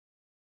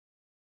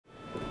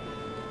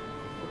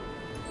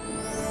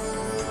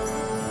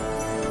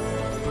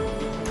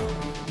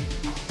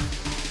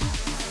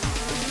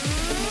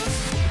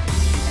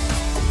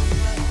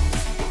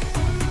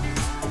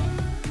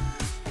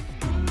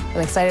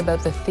I'm excited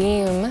about the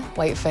theme,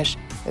 whitefish.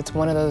 It's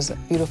one of those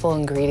beautiful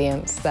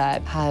ingredients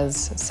that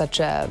has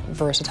such a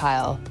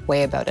versatile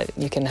way about it.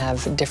 You can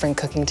have different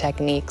cooking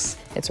techniques.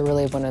 It's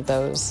really one of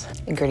those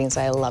ingredients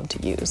I love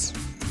to use.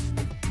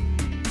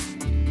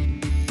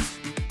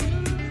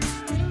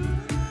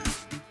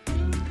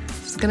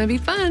 It's gonna be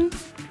fun.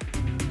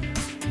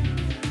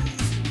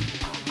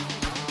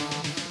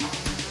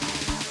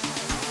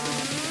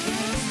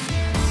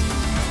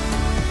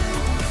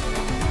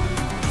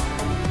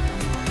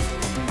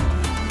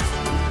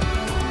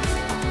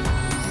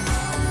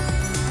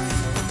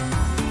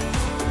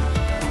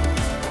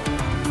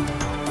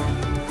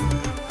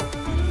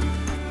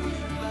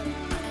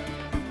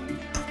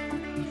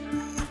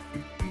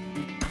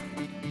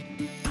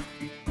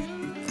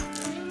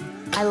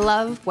 I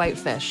love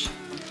whitefish,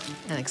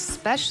 and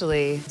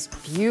especially this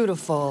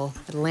beautiful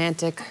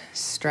Atlantic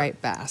striped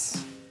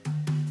bass.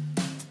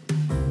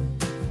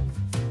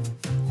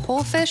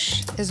 Whole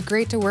fish is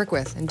great to work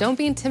with, and don't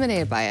be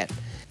intimidated by it.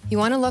 You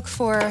want to look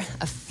for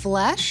a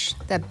flesh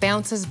that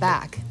bounces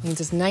back,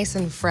 means it's nice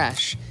and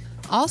fresh.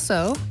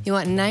 Also, you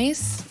want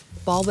nice,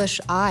 bulbish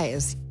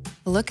eyes.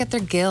 Look at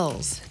their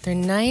gills. They're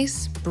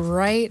nice,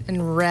 bright,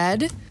 and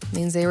red,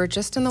 means they were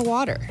just in the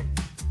water.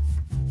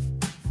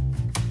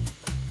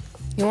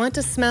 You want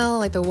it to smell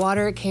like the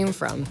water it came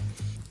from.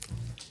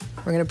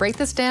 We're gonna break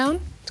this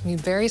down. It's gonna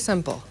be very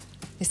simple.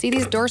 You see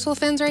these dorsal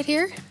fins right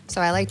here?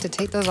 So I like to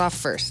take those off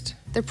first.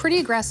 They're pretty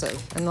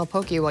aggressive, and they'll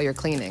poke you while you're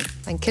cleaning.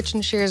 And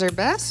kitchen shears are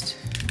best.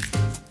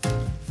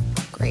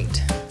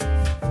 Great.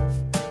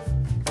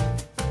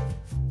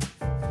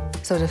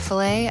 So to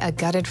fillet a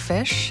gutted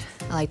fish,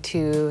 I like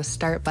to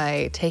start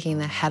by taking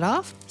the head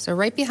off. So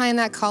right behind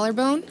that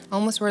collarbone,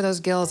 almost where those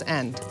gills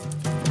end.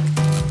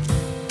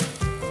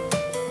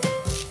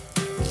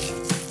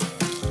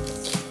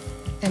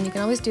 And you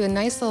can always do a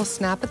nice little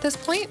snap at this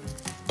point,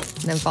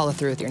 and then follow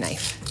through with your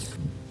knife.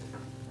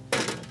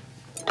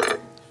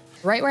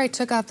 Right where I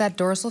took off that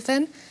dorsal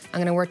fin, I'm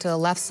gonna work to the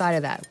left side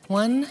of that.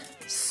 One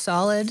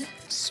solid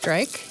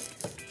strike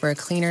for a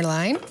cleaner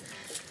line,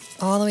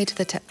 all the way to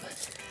the tip.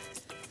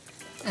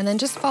 And then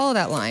just follow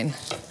that line,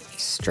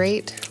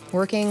 straight,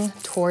 working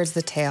towards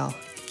the tail.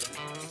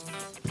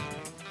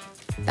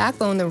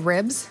 Backbone, the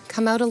ribs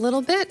come out a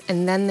little bit,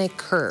 and then they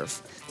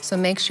curve. So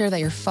make sure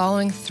that you're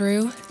following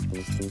through.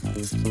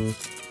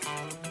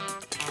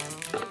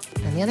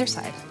 And the other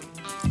side.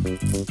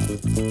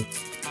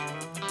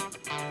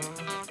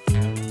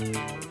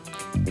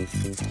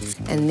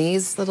 And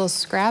these little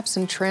scraps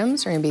and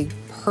trims are gonna be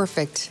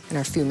perfect in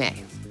our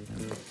fumet.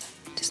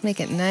 Just make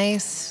it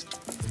nice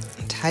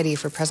and tidy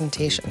for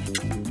presentation.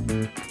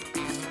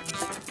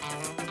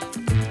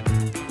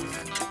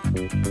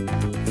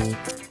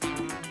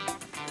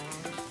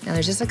 Now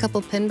there's just a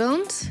couple pin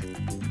bones.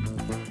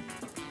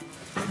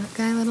 That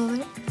guy a little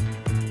bit.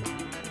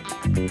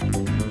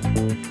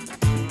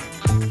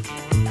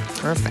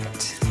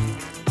 Perfect.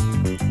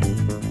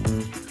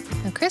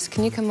 Now, Chris,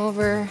 can you come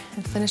over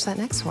and finish that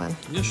next one?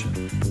 Yeah, sure.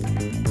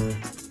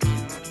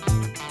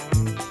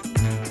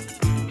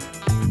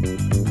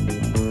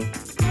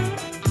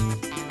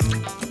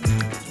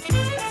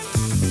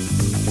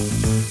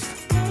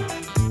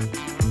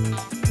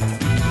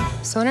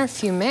 So in our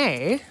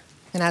fumet, I'm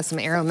gonna add some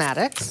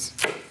aromatics.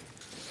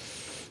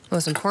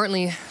 Most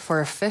importantly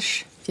for a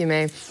fish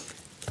fumet,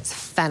 it's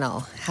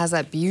fennel. It has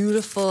that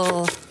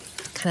beautiful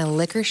kind of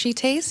licoricey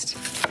taste.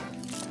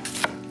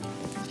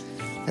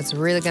 It's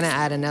really gonna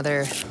add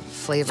another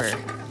flavor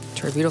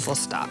to our beautiful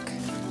stock.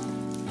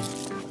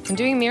 When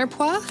doing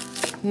mirepoix,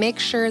 make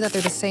sure that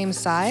they're the same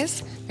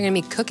size. You're gonna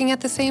be cooking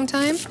at the same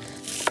time,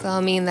 so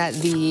that'll mean that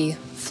the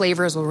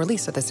flavors will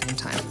release at the same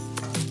time.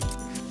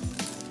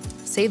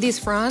 Save these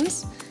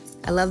fronds.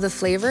 I love the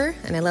flavor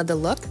and I love the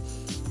look.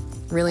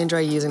 Really enjoy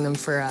using them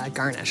for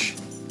garnish.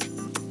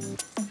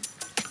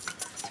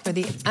 For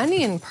the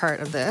onion part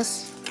of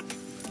this,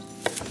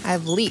 I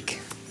have leek.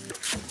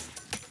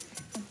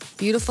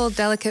 Beautiful,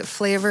 delicate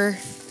flavor.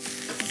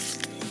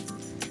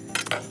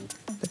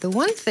 But the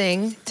one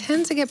thing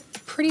tends to get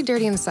pretty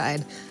dirty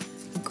inside.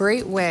 A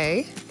great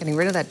way, getting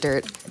rid of that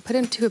dirt, put it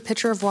into a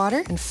pitcher of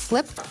water and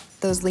flip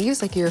those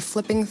leaves like you're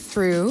flipping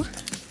through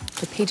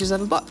the pages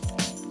of a book.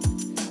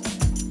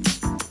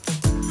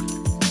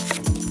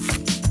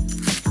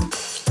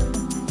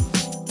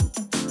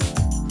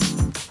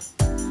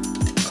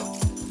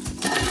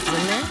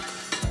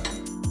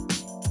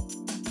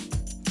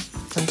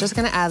 I'm just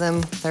gonna add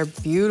them with our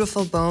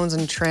beautiful bones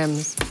and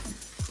trims.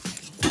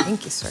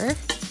 Thank you, sir.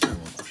 You're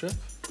welcome, chef.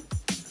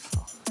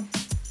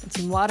 And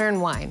some water and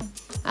wine.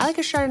 I like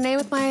a Chardonnay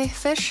with my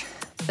fish,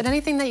 but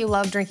anything that you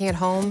love drinking at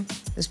home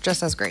is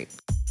just as great.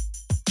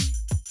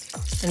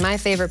 And my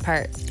favorite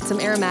part,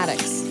 some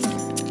aromatics.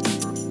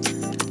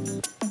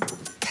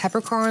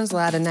 Peppercorns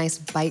will add a nice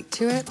bite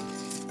to it.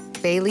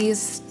 Bay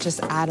leaves just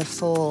add a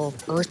full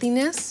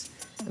earthiness.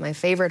 And my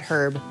favorite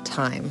herb,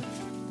 thyme.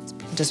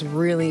 It just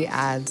really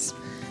adds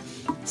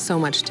so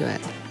much to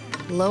it.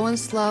 Low and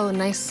slow, a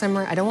nice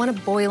simmer. I don't want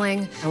it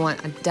boiling. I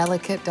want a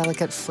delicate,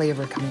 delicate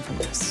flavor coming from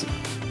this.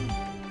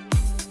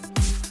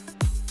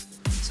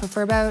 So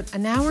for about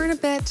an hour and a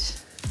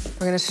bit,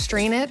 we're gonna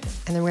strain it,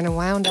 and then we're gonna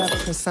wound up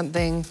with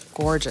something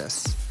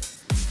gorgeous.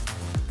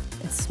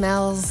 It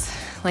smells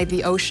like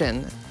the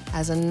ocean.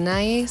 Has a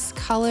nice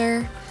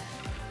color,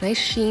 nice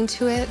sheen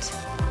to it.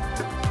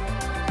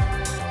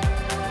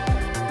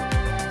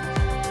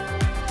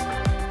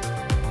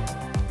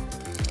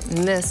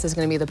 And this is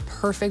gonna be the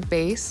perfect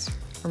base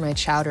for my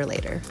chowder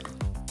later.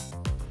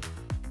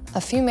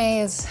 A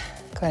fumet is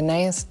got a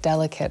nice,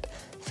 delicate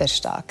fish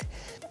stock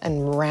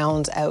and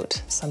rounds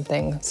out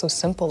something so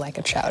simple like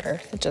a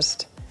chowder. It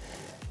just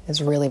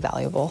is really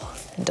valuable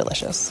and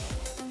delicious.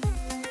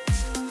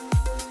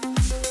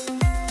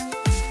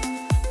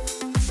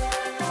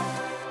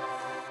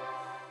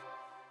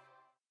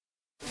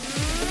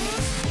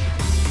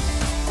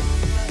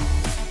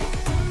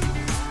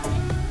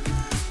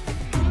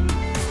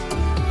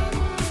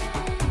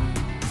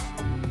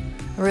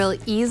 A real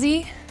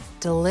easy,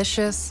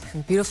 delicious,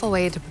 and beautiful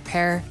way to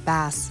prepare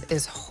bass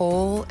is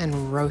whole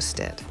and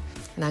roasted.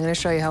 And I'm gonna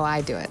show you how I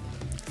do it.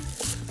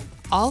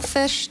 All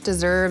fish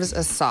deserves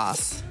a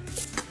sauce.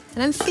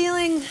 And I'm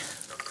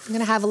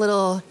gonna have a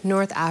little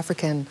North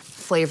African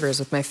flavors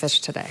with my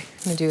fish today.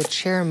 I'm gonna do a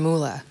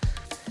cherimoula.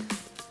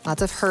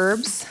 Lots of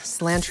herbs,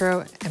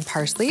 cilantro, and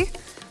parsley.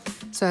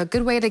 So a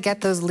good way to get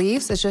those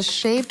leaves is just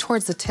shave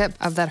towards the tip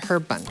of that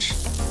herb bunch.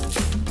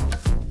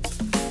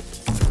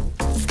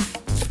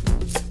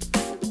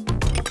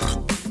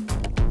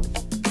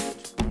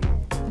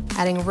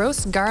 Adding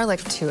roast garlic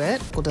to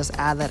it, we'll just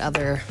add that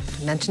other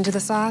dimension to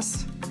the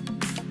sauce.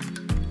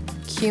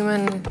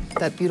 Cumin,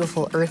 that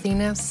beautiful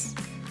earthiness.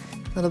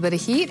 A little bit of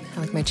heat,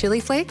 I like my chili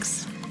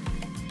flakes.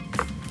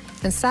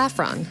 And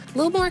saffron, a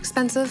little more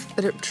expensive,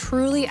 but it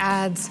truly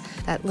adds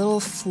that little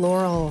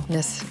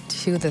floralness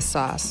to the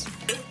sauce.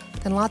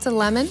 Then lots of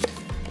lemon.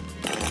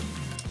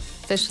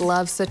 Fish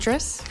love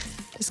citrus.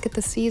 Just get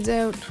the seeds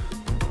out.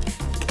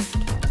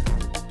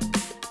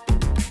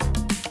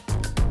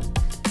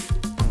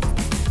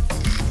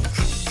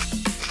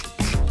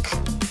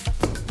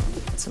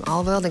 Some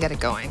olive oil to get it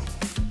going.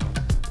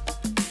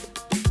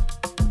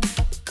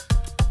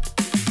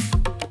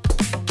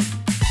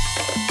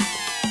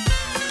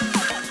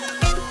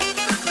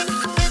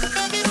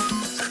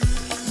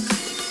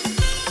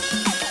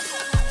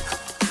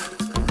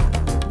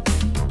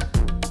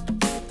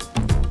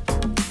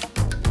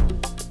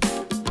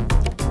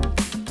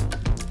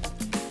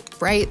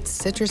 Bright,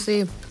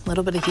 citrusy, a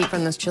little bit of heat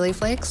from those chili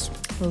flakes,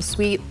 a little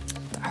sweet.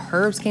 The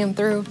herbs came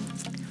through.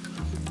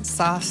 The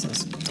sauce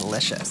is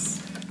delicious.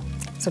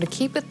 So to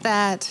keep it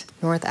that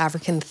North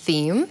African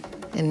theme,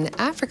 in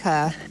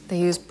Africa, they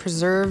use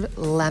preserved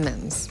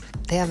lemons.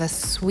 They have a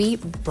sweet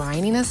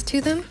brininess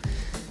to them.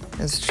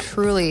 It's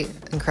truly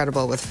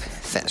incredible with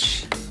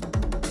fish.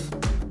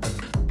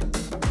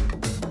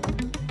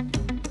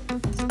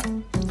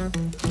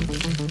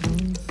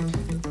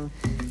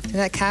 In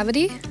that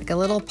cavity, like a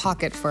little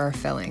pocket for our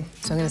filling.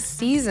 So I'm gonna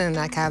season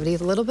that cavity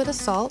with a little bit of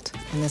salt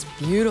and this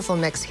beautiful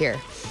mix here.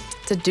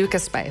 It's a duca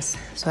spice,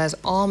 so it has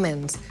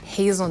almonds,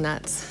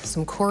 hazelnuts,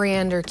 some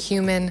coriander,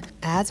 cumin. It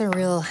adds a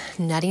real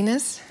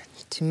nuttiness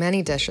to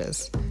many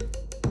dishes.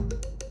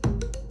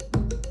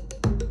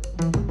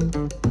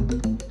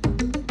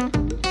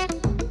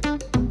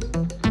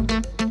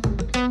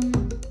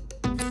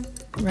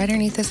 Right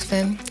underneath this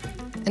fin,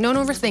 and don't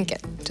overthink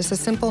it, just a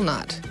simple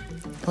knot.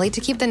 I like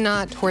to keep the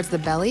knot towards the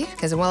belly,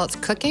 because while it's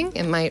cooking,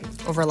 it might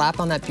overlap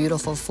on that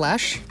beautiful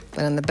flesh,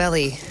 but in the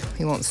belly,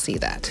 we won't see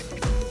that.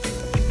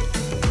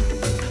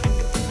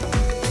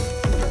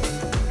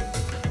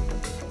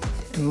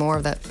 And more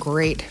of that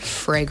great,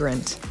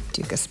 fragrant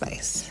duca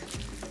spice.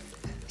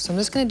 So I'm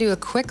just gonna do a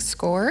quick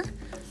score,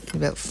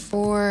 about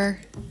 4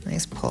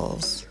 nice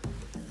pulls.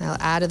 I'll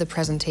add to the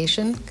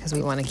presentation, because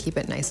we want to keep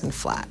it nice and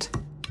flat.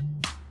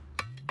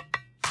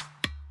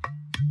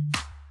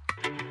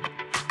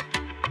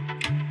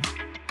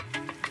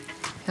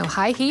 Now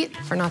high heat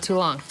for not too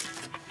long.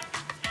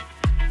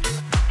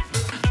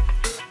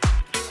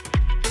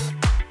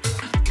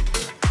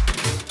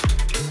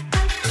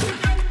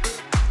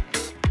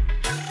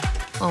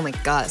 Oh my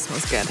God, it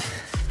smells good.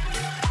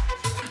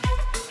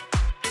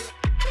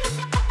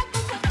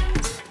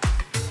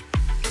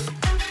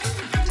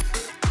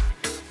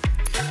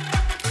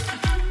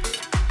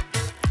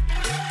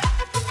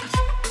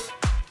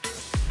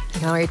 I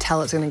can already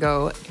tell it's gonna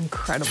go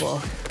incredible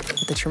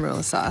with the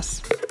cherimoula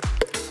sauce.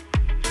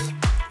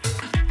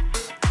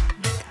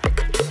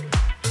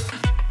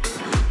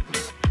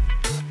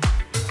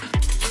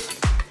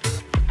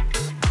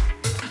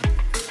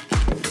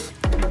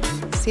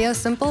 See how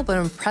simple but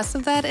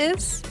impressive that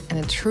is? And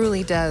it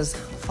truly does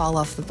fall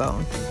off the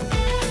bone.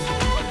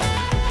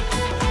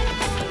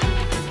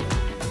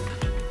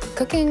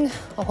 Cooking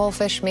a whole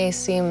fish may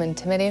seem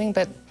intimidating,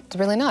 but it's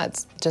really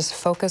not. Just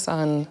focus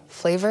on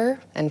flavor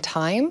and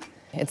time.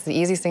 It's the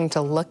easiest thing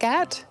to look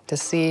at to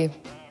see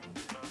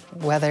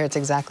whether it's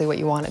exactly what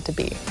you want it to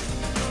be.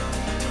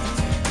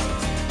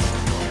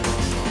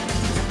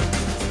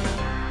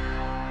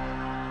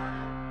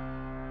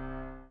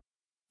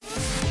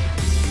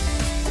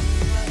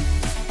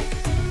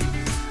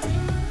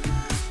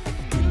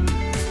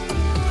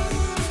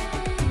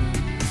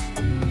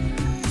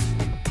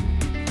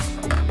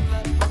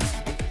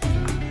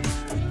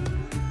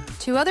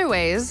 Two other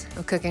ways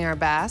of cooking our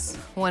bass.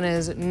 One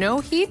is no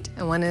heat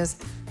and one is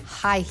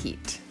high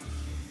heat.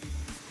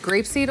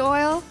 Grapeseed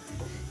oil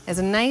has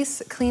a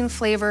nice, clean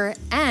flavor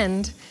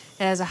and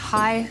it has a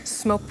high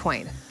smoke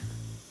point.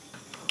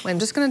 I'm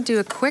just gonna do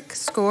a quick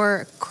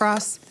score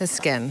across the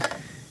skin.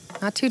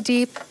 Not too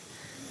deep.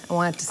 I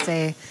want it to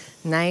stay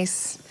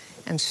nice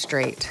and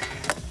straight.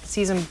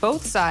 Season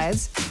both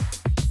sides.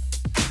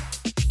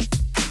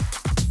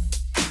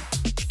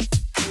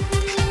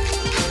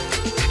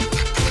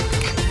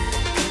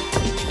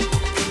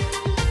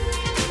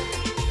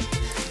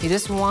 You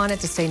just want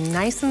it to stay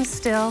nice and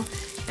still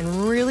and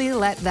really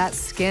let that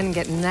skin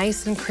get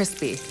nice and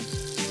crispy.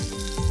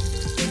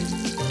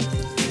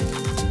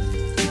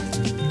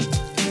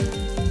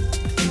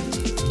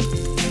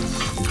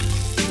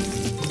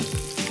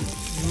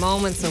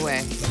 Moments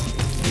away.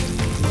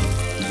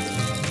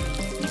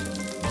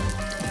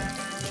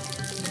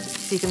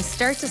 So you can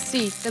start to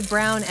see the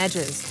brown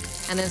edges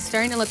and it's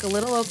starting to look a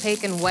little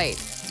opaque and white.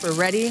 We're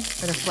ready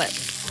for the flip.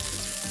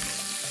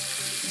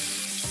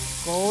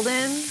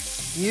 Golden,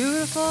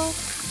 beautiful.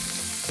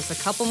 Just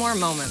a couple more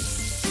moments.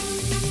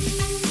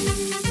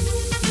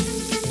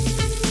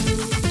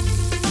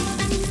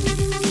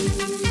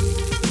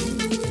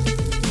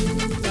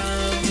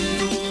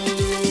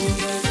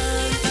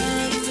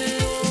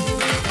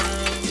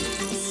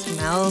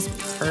 Smells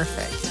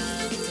perfect.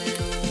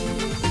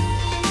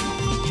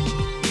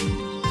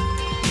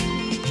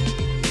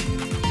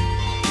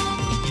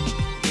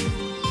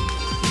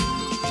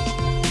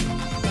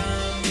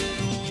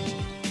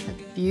 A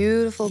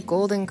beautiful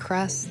golden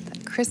crust,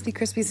 that crispy,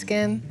 crispy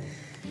skin.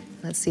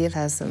 Let's see if it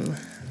has some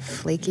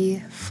flaky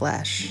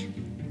flesh.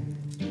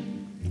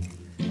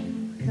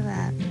 Look at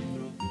that.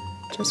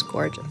 Just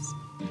gorgeous.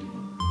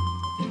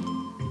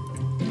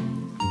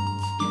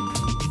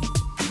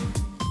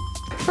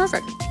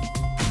 Perfect.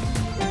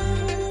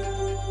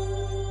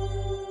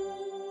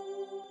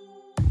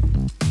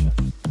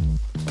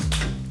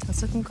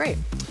 That's looking great.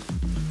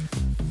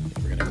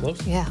 We're gonna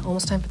close? Yeah,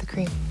 almost time for the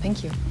cream.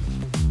 Thank you.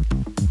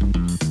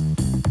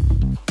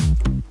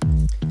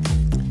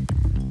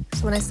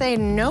 So when I say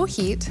no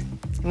heat,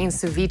 it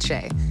means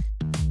ceviche.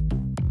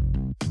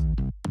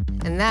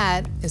 And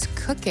that is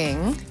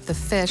cooking the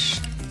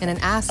fish in an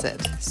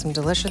acid, some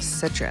delicious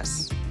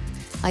citrus.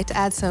 I like to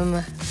add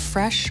some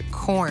fresh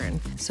corn.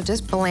 So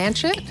just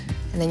blanch it,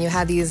 and then you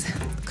have these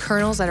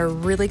kernels that are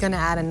really gonna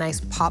add a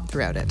nice pop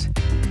throughout it.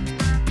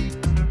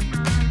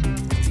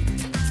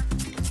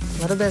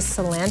 A little bit of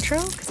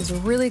cilantro, because it's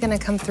really gonna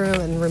come through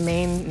and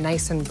remain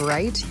nice and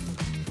bright.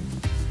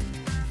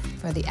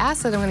 For the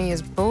acid, I'm gonna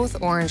use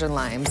both orange and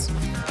limes.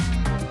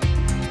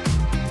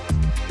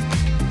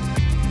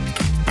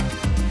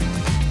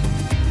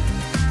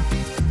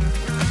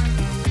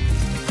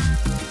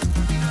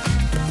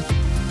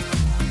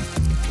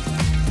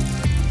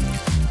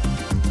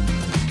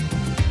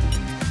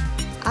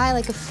 I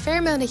like a fair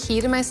amount of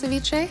heat in my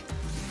ceviche.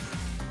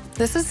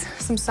 This is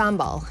some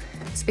sambal.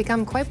 It's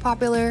become quite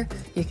popular.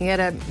 You can get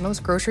it at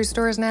most grocery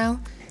stores now.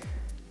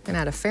 And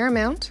add a fair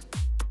amount.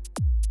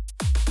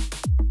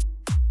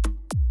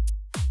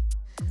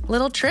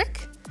 Little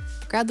trick,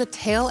 grab the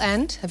tail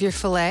end of your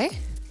fillet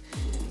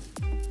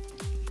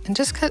and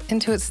just cut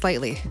into it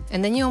slightly.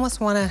 And then you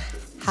almost wanna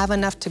have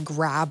enough to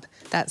grab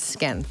that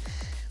skin.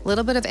 A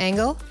little bit of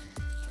angle,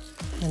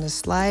 and just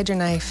slide your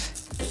knife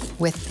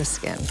with the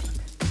skin.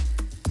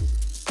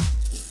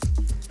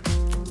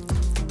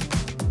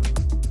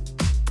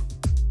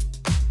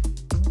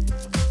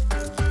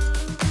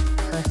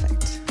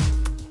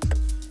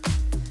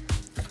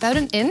 About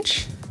an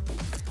inch.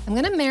 I'm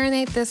gonna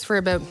marinate this for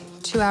about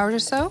 2 hours or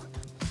so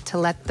to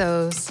let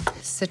those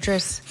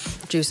citrus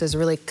juices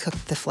really cook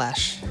the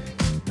flesh.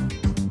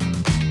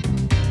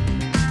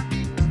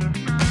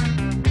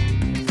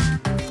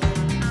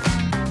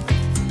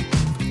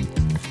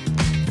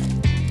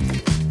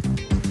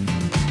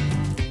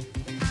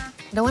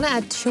 I don't wanna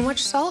add too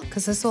much salt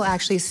because this will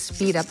actually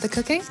speed up the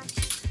cooking.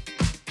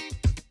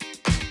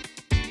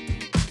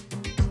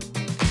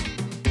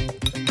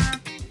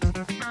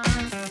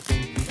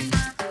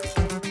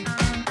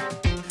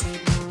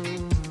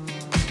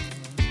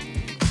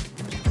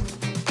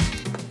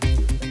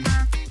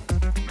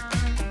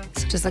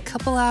 Just a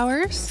couple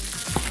hours.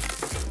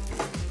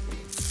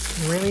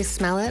 Really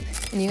smell it.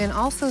 And you can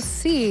also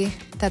see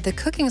that the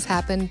cooking's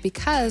happened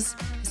because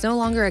it's no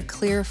longer a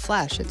clear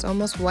flesh. It's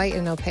almost white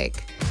and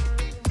opaque.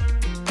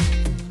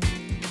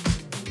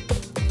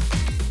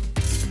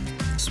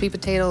 Sweet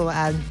potato will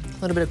add a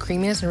little bit of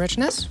creaminess and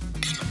richness.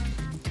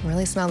 You can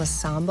really smell the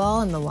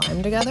sambal and the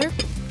lime together.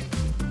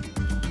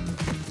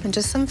 And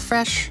just some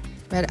fresh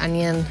red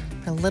onion,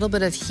 a little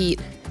bit of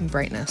heat and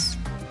brightness.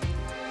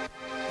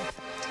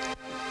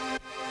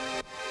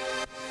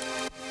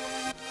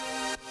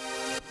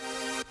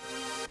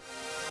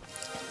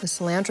 The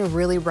cilantro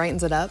really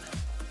brightens it up.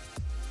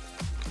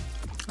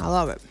 I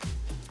love it.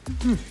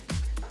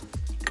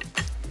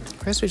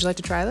 Chris, would you like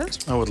to try this?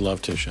 I would love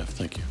to, Chef.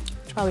 Thank you.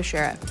 Should probably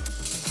share it.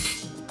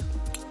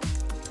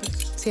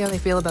 See how they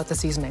feel about the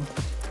seasoning.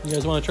 You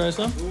guys want to try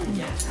some?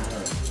 Yeah.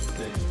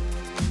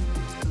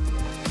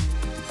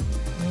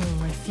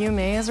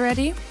 fumet is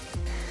ready.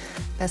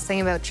 Best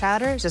thing about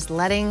chowder is just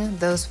letting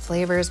those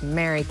flavors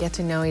marry, get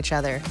to know each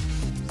other.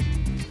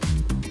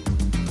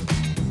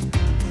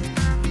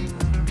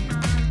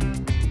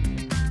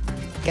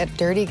 Get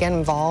dirty, get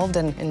involved,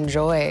 and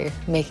enjoy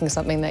making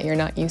something that you're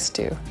not used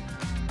to.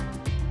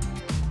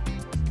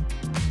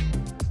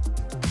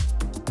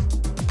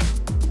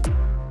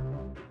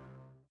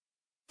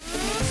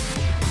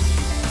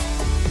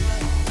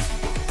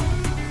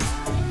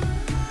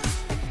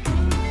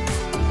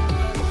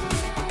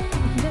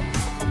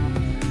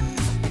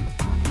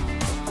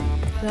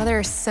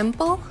 Another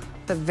simple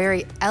but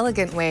very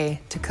elegant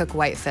way to cook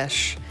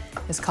whitefish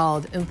is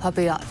called une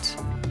papillote.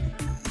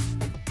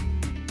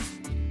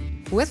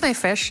 With my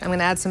fish, I'm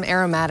gonna add some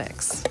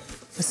aromatics.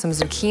 With some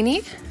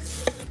zucchini,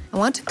 I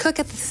want to cook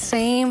at the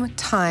same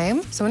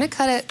time, so I'm gonna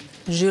cut it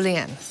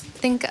julienne.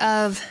 Think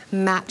of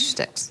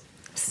matchsticks,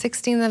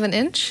 1/16 of an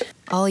inch,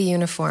 all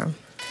uniform.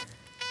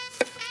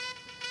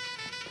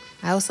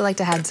 I also like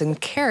to add some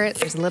carrot.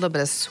 There's a little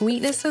bit of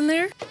sweetness in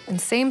there,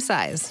 and same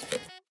size.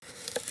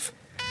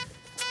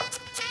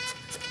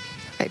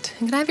 Perfect.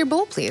 And can I have your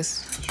bowl,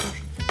 please?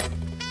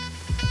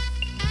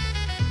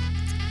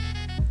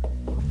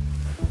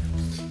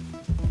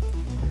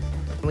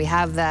 We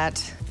have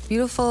that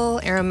beautiful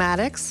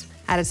aromatics,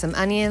 added some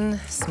onion,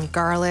 some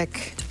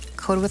garlic,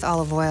 coated with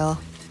olive oil.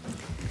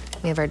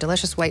 We have our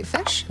delicious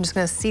whitefish. I'm just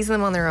gonna season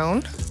them on their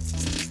own.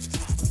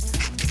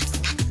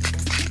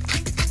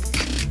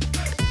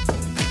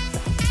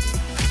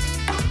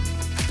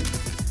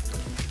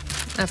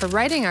 Now for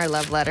writing our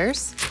love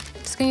letters,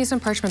 I'm just gonna use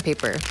some parchment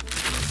paper.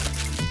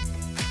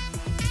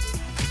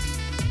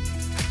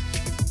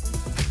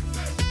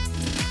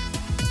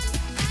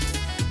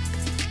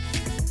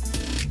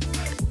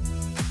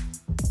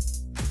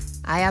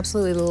 I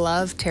absolutely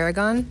love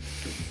tarragon,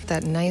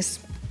 that nice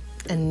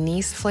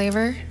anise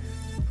flavor.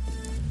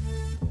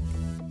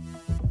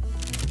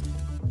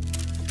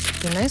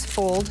 Do a nice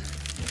fold,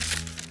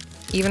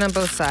 even on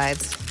both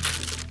sides.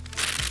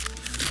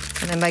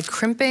 And then by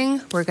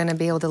crimping, we're gonna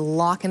be able to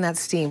lock in that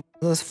steam.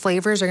 Those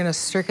flavors are gonna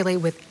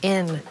circulate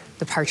within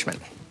the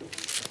parchment.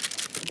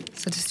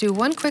 So just do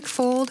one quick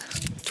fold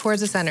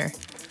towards the center,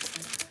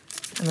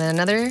 and then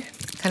another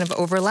kind of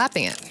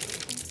overlapping it.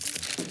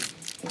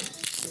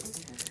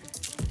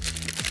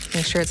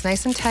 Make sure it's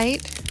nice and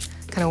tight,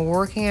 kind of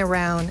working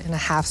around in a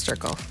half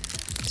circle.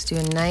 Just do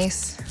a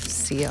nice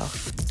seal.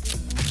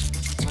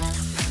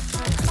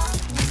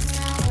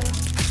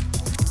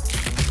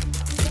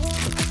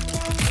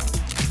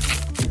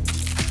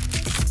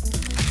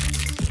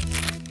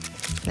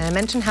 Now, I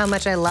mentioned how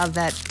much I love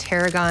that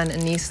tarragon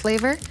anise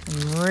flavor.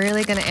 I'm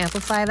really gonna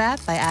amplify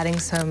that by adding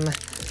some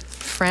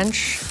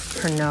French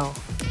Pernod.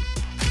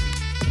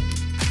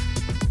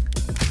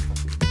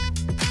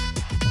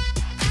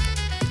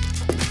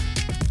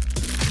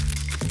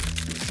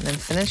 And then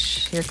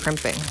finish your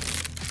crimping.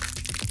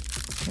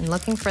 And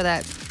looking for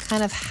that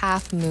kind of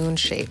half moon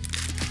shape.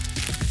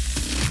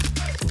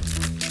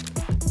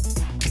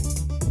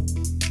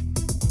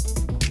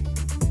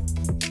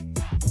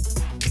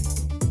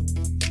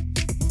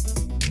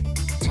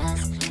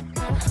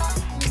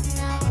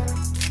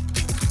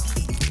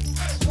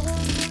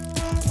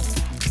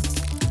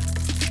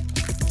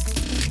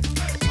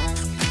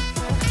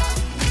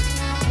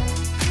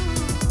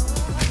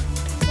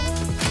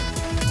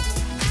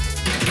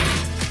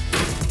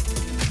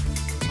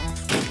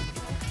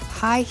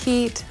 High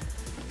heat,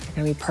 they're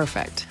gonna be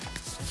perfect.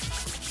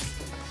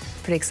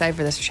 Pretty excited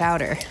for this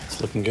chowder.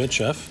 It's looking good,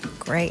 Chef.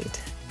 Great.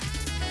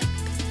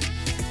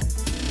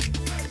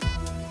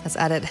 Let's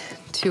add it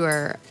to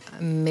our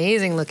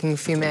amazing looking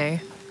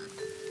fumet.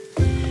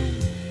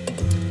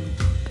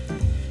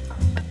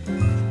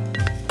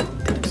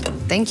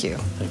 Thank you.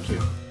 Thank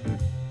you.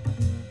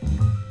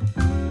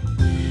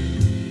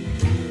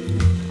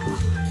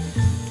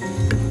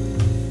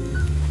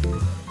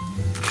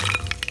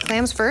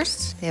 Clams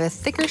first. They have a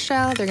thicker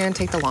shell. They're gonna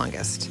take the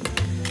longest.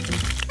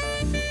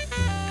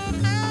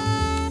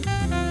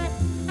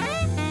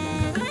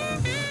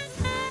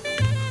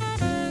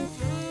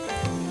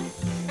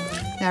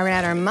 Now we're gonna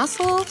add our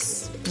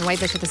mussels and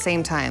whitefish at the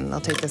same time. They'll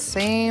take the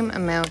same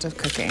amount of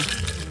cooking.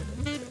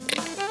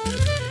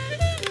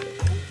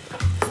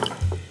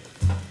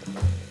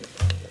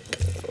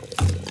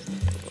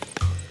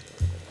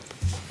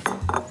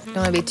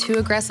 Don't want to be too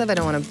aggressive. I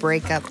don't want to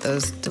break up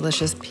those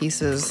delicious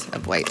pieces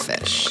of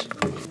whitefish.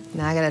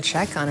 Now I gotta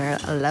check on our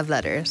love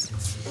letters.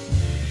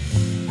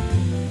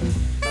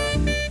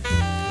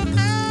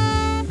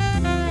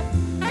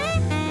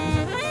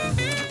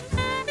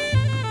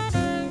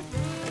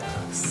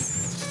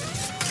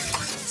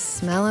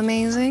 Smell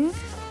amazing.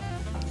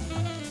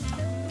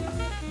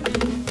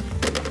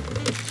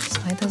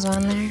 Slide those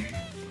on there.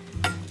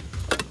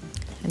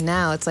 And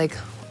now it's like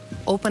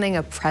opening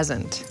a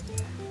present.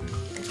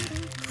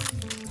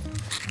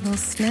 Little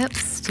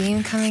snips,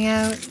 steam coming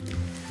out.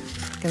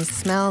 You can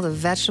smell the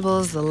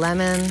vegetables, the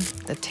lemon,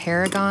 the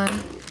tarragon.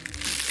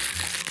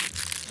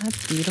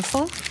 That's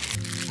beautiful.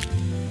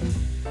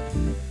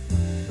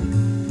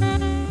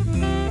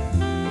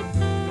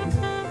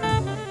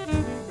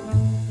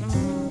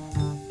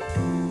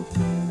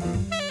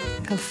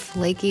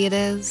 flaky it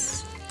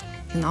is.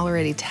 You can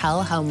already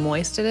tell how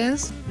moist it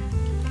is.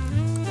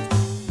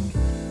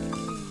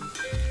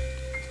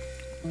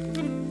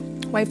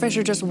 Whitefish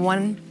are just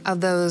one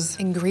of those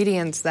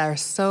ingredients that are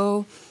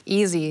so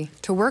easy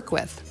to work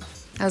with.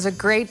 That was a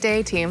great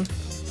day, team.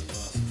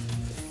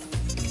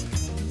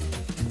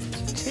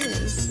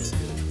 Cheers.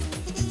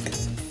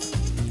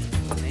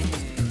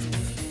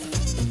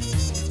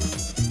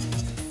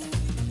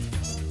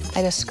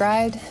 I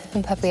described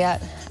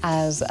Papillote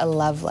as a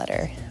love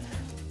letter.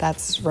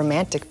 That's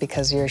romantic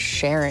because you're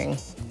sharing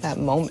that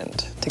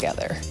moment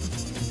together.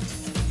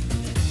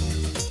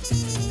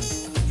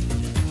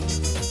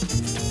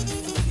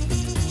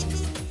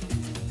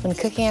 When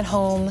cooking at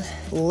home,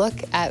 look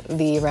at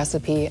the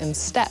recipe in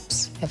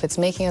steps. If it's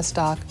making a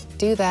stock,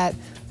 do that,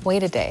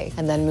 wait a day,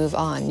 and then move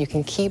on. You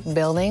can keep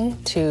building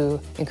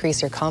to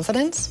increase your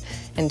confidence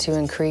and to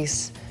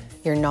increase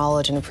your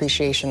knowledge and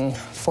appreciation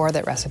for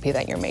that recipe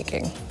that you're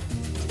making.